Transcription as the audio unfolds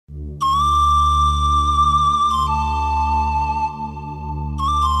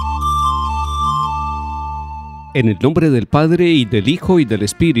En el nombre del Padre, y del Hijo, y del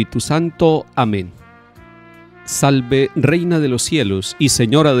Espíritu Santo. Amén. Salve, Reina de los cielos y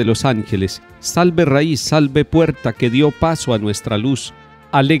Señora de los ángeles, salve raíz, salve puerta que dio paso a nuestra luz.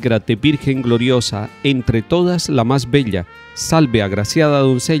 Alégrate, Virgen gloriosa, entre todas la más bella, salve, agraciada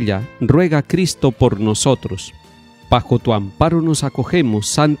doncella, ruega Cristo por nosotros. Bajo tu amparo nos acogemos,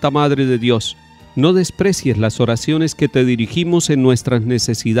 Santa Madre de Dios. No desprecies las oraciones que te dirigimos en nuestras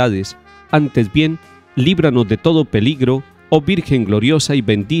necesidades, antes bien, líbranos de todo peligro, oh Virgen gloriosa y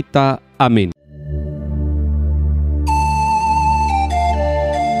bendita. Amén.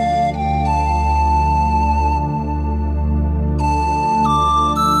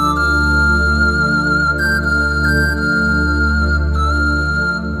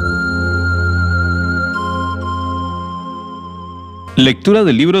 Lectura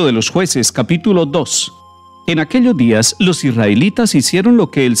del libro de los Jueces, capítulo 2. En aquellos días los israelitas hicieron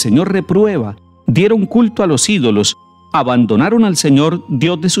lo que el Señor reprueba, dieron culto a los ídolos, abandonaron al Señor,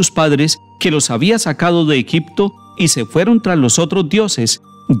 Dios de sus padres, que los había sacado de Egipto, y se fueron tras los otros dioses,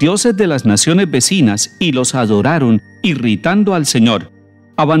 dioses de las naciones vecinas, y los adoraron, irritando al Señor.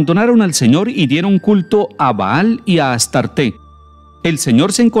 Abandonaron al Señor y dieron culto a Baal y a Astarte. El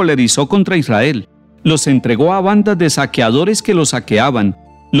Señor se encolerizó contra Israel, los entregó a bandas de saqueadores que los saqueaban,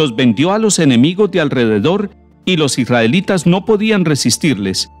 los vendió a los enemigos de alrededor, y los israelitas no podían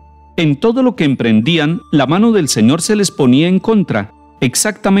resistirles. En todo lo que emprendían, la mano del Señor se les ponía en contra,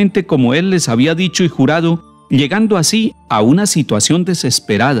 exactamente como Él les había dicho y jurado, llegando así a una situación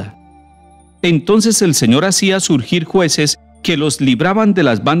desesperada. Entonces el Señor hacía surgir jueces que los libraban de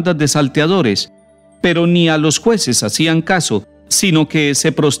las bandas de salteadores, pero ni a los jueces hacían caso, sino que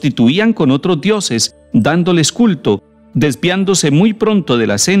se prostituían con otros dioses, dándoles culto, desviándose muy pronto de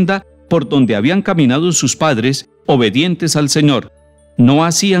la senda por donde habían caminado sus padres, obedientes al Señor. No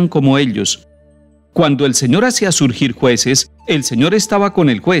hacían como ellos. Cuando el Señor hacía surgir jueces, el Señor estaba con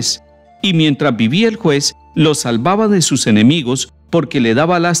el juez, y mientras vivía el juez, los salvaba de sus enemigos, porque le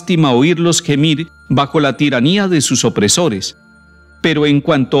daba lástima oírlos gemir bajo la tiranía de sus opresores. Pero en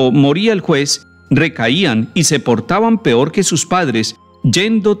cuanto moría el juez, recaían y se portaban peor que sus padres,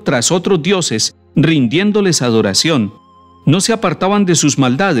 yendo tras otros dioses, rindiéndoles adoración. No se apartaban de sus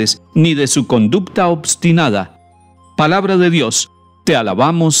maldades, ni de su conducta obstinada. Palabra de Dios, te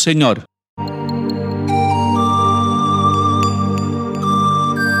alabamos, Señor.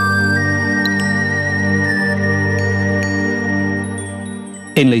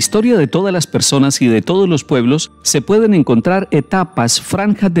 En la historia de todas las personas y de todos los pueblos se pueden encontrar etapas,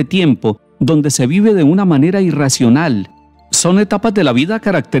 franjas de tiempo, donde se vive de una manera irracional. Son etapas de la vida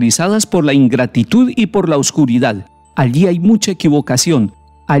caracterizadas por la ingratitud y por la oscuridad. Allí hay mucha equivocación,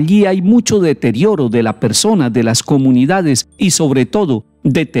 allí hay mucho deterioro de la persona, de las comunidades y sobre todo,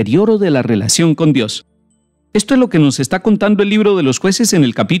 deterioro de la relación con Dios. Esto es lo que nos está contando el libro de los Jueces en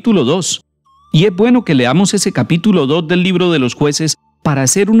el capítulo 2. Y es bueno que leamos ese capítulo 2 del libro de los Jueces para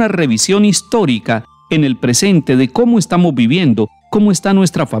hacer una revisión histórica en el presente de cómo estamos viviendo, cómo está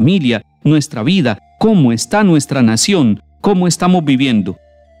nuestra familia, nuestra vida, cómo está nuestra nación, cómo estamos viviendo.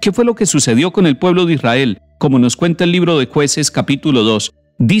 ¿Qué fue lo que sucedió con el pueblo de Israel? Como nos cuenta el libro de Jueces capítulo 2,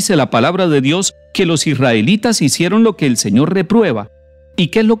 dice la palabra de Dios que los israelitas hicieron lo que el Señor reprueba. ¿Y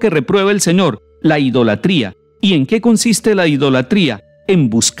qué es lo que reprueba el Señor? La idolatría. ¿Y en qué consiste la idolatría? En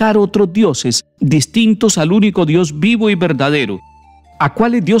buscar otros dioses distintos al único Dios vivo y verdadero. ¿A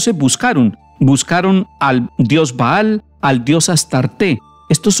cuáles dioses buscaron? Buscaron al dios Baal, al dios Astarte.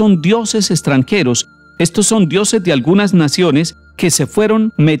 Estos son dioses extranjeros, estos son dioses de algunas naciones que se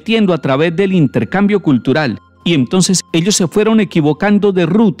fueron metiendo a través del intercambio cultural. Y entonces ellos se fueron equivocando de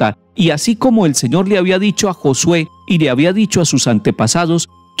ruta, y así como el Señor le había dicho a Josué y le había dicho a sus antepasados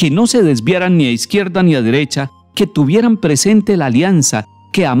que no se desviaran ni a izquierda ni a derecha, que tuvieran presente la alianza,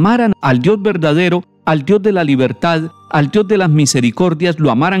 que amaran al Dios verdadero, al Dios de la libertad, al Dios de las misericordias,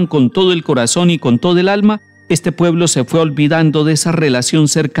 lo amaran con todo el corazón y con todo el alma, este pueblo se fue olvidando de esa relación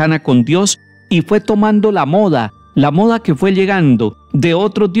cercana con Dios y fue tomando la moda que fue llegando de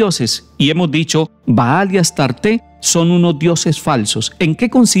otros dioses. Y hemos dicho, Baal y Astarte son unos dioses falsos. ¿En qué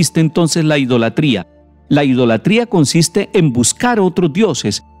consiste entonces la idolatría? La idolatría consiste en buscar otros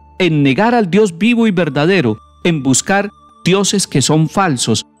dioses, en negar al Dios vivo y verdadero, en buscar dioses que son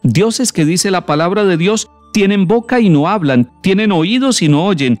falsos, dioses que dice la palabra de Dios, tienen boca y no hablan, tienen oídos y no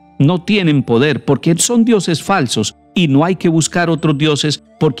oyen, no tienen poder, porque son dioses falsos, y no hay que buscar otros dioses,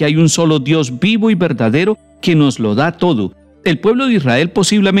 porque hay un solo Dios vivo y verdadero que nos lo da todo. El pueblo de Israel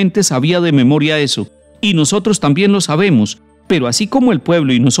posiblemente sabía de memoria eso, y nosotros también lo sabemos, pero así como el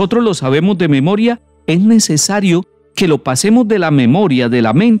pueblo y nosotros lo sabemos de memoria, es necesario que lo pasemos de la memoria, de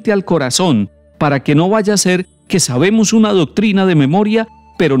la mente al corazón, para que no vaya a ser que sabemos una doctrina de memoria,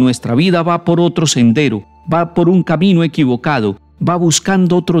 pero nuestra vida va por otro sendero, va por un camino equivocado, va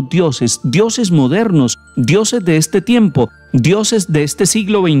buscando otros dioses, dioses modernos, dioses de este tiempo, dioses de este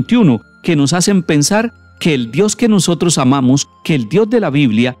siglo XXI, que nos hacen pensar que el Dios que nosotros amamos, que el Dios de la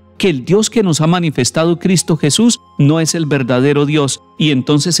Biblia, que el Dios que nos ha manifestado Cristo Jesús no es el verdadero Dios, y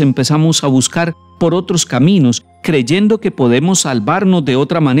entonces empezamos a buscar por otros caminos, creyendo que podemos salvarnos de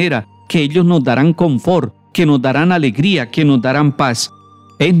otra manera, que ellos nos darán confort, que nos darán alegría, que nos darán paz.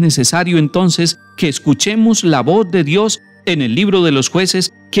 Es necesario entonces que escuchemos la voz de Dios en el libro de los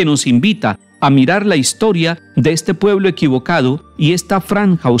jueces, que nos invita a mirar la historia de este pueblo equivocado y esta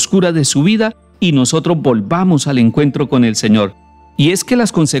franja oscura de su vida, y nosotros volvamos al encuentro con el Señor. Y es que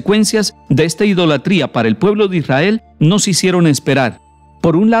las consecuencias de esta idolatría para el pueblo de Israel no se hicieron esperar.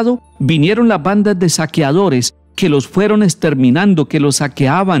 Por un lado, vinieron las bandas de saqueadores que los fueron exterminando, que los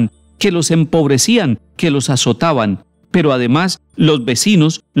saqueaban, que los empobrecían, que los azotaban. Pero además, los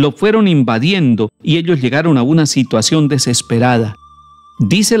vecinos los fueron invadiendo y ellos llegaron a una situación desesperada.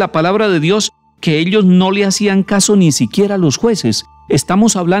 Dice la palabra de Dios que ellos no le hacían caso ni siquiera a los jueces.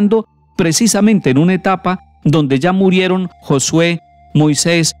 Estamos hablando precisamente en una etapa donde ya murieron Josué,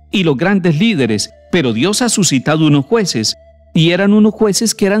 Moisés y los grandes líderes, pero Dios ha suscitado unos jueces, y eran unos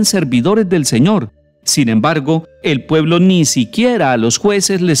jueces que eran servidores del Señor. Sin embargo, el pueblo ni siquiera a los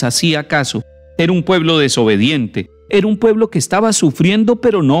jueces les hacía caso. Era un pueblo desobediente, era un pueblo que estaba sufriendo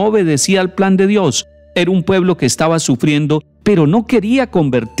pero no obedecía al plan de Dios. Era un pueblo que estaba sufriendo pero no quería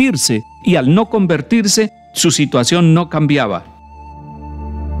convertirse, y al no convertirse, su situación no cambiaba.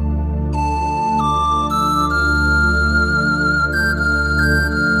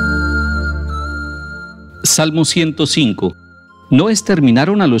 Salmo 105. No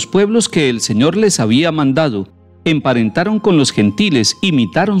exterminaron a los pueblos que el Señor les había mandado, emparentaron con los gentiles,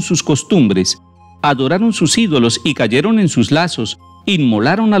 imitaron sus costumbres, adoraron sus ídolos y cayeron en sus lazos,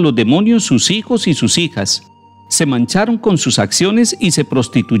 inmolaron a los demonios sus hijos y sus hijas, se mancharon con sus acciones y se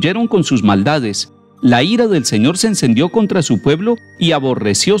prostituyeron con sus maldades. La ira del Señor se encendió contra su pueblo y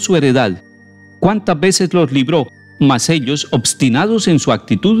aborreció su heredad. ¿Cuántas veces los libró? Mas ellos, obstinados en su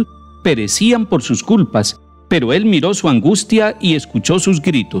actitud, perecían por sus culpas, pero Él miró su angustia y escuchó sus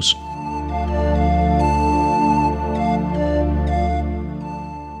gritos.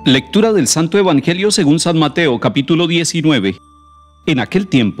 Lectura del Santo Evangelio según San Mateo, capítulo 19. En aquel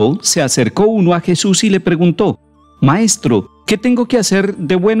tiempo se acercó uno a Jesús y le preguntó: Maestro, ¿qué tengo que hacer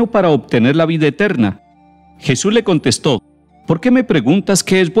de bueno para obtener la vida eterna? Jesús le contestó: ¿Por qué me preguntas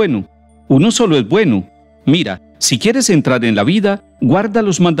qué es bueno? Uno solo es bueno. Mira, si quieres entrar en la vida, guarda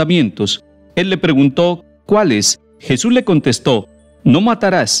los mandamientos. Él le preguntó: ¿Cuáles? Jesús le contestó: No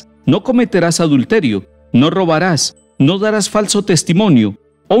matarás, no cometerás adulterio, no robarás, no darás falso testimonio,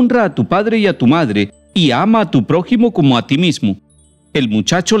 honra a tu padre y a tu madre, y ama a tu prójimo como a ti mismo. El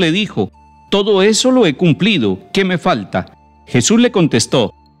muchacho le dijo: Todo eso lo he cumplido, ¿qué me falta? Jesús le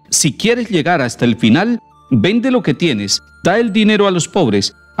contestó: Si quieres llegar hasta el final, vende lo que tienes, da el dinero a los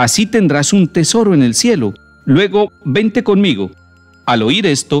pobres, así tendrás un tesoro en el cielo. Luego, vente conmigo. Al oír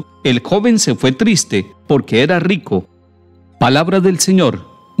esto, el joven se fue triste, porque era rico. Palabra del Señor.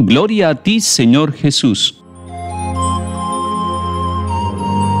 Gloria a ti, Señor Jesús.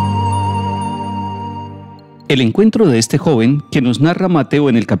 El encuentro de este joven, que nos narra Mateo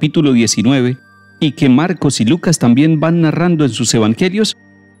en el capítulo 19, y que Marcos y Lucas también van narrando en sus evangelios,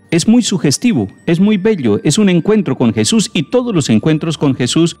 es muy sugestivo, es muy bello, es un encuentro con Jesús, y todos los encuentros con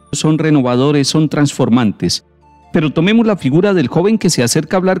Jesús son renovadores, son transformantes. Pero tomemos la figura del joven que se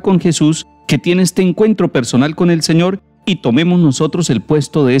acerca a hablar con Jesús, que tiene este encuentro personal con el Señor, y tomemos nosotros el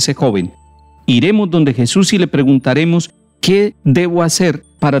puesto de ese joven. Iremos donde Jesús y le preguntaremos: ¿qué debo hacer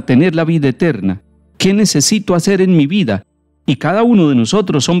para tener la vida eterna? ¿Qué necesito hacer en mi vida? Y cada uno de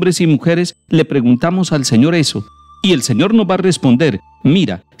nosotros, hombres y mujeres, le preguntamos al Señor eso. Y el Señor nos va a responder: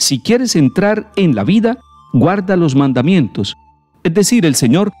 mira, si quieres entrar en la vida, guarda los mandamientos. Es decir, el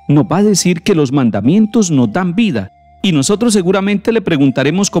Señor nos va a decir que los mandamientos nos dan vida. Y nosotros seguramente le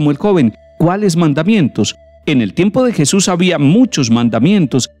preguntaremos como el joven: ¿cuáles mandamientos? En el tiempo de Jesús había muchos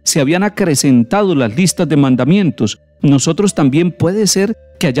mandamientos, se habían acrecentado las listas de mandamientos. Nosotros también puede ser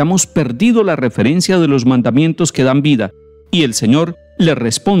que hayamos perdido la referencia de los mandamientos que dan vida. Y el Señor le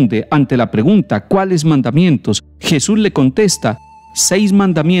responde ante la pregunta: ¿cuáles mandamientos? Jesús le contesta: 6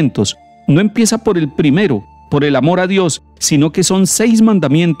 mandamientos. No empieza por el primero, por el amor a Dios, sino que son 6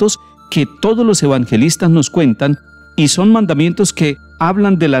 mandamientos que todos los evangelistas nos cuentan, y son mandamientos que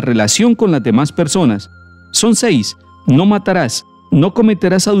hablan de la relación con las demás personas. Son 6. No matarás, no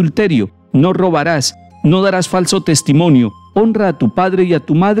cometerás adulterio, no robarás, no darás falso testimonio, honra a tu padre y a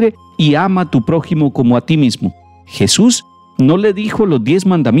tu madre, y ama a tu prójimo como a ti mismo. Jesús no le dijo los 10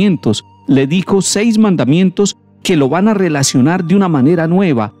 mandamientos, le dijo 6 mandamientos que lo van a relacionar de una manera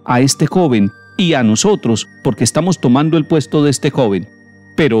nueva a este joven y a nosotros, porque estamos tomando el puesto de este joven.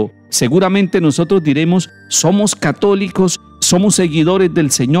 Pero seguramente nosotros diremos, somos católicos, somos seguidores del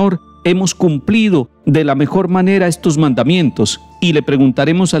Señor, hemos cumplido de la mejor manera estos mandamientos. Y le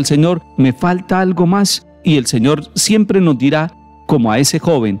preguntaremos al Señor, ¿me falta algo más? Y el Señor siempre nos dirá, como a ese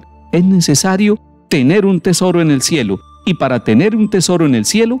joven, es necesario tener un tesoro en el cielo. Y para tener un tesoro en el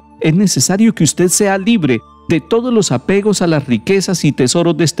cielo, es necesario que usted sea libre de todos los apegos a las riquezas y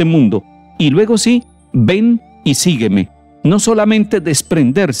tesoros de este mundo. Y luego sí, ven y sígueme. No solamente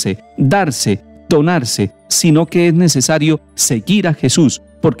desprenderse, darse, donarse, sino que es necesario seguir a Jesús,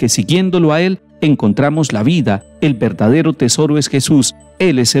 porque siguiéndolo a Él encontramos la vida. El verdadero tesoro es Jesús.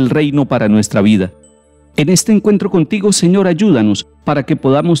 Él es el reino para nuestra vida. En este encuentro contigo, Señor, ayúdanos para que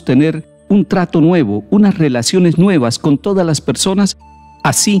podamos tener un trato nuevo, unas relaciones nuevas con todas las personas.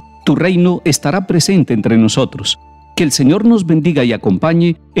 Así tu reino estará presente entre nosotros. Que el Señor nos bendiga y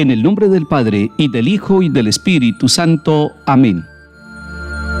acompañe, en el nombre del Padre, y del Hijo, y del Espíritu Santo. Amén.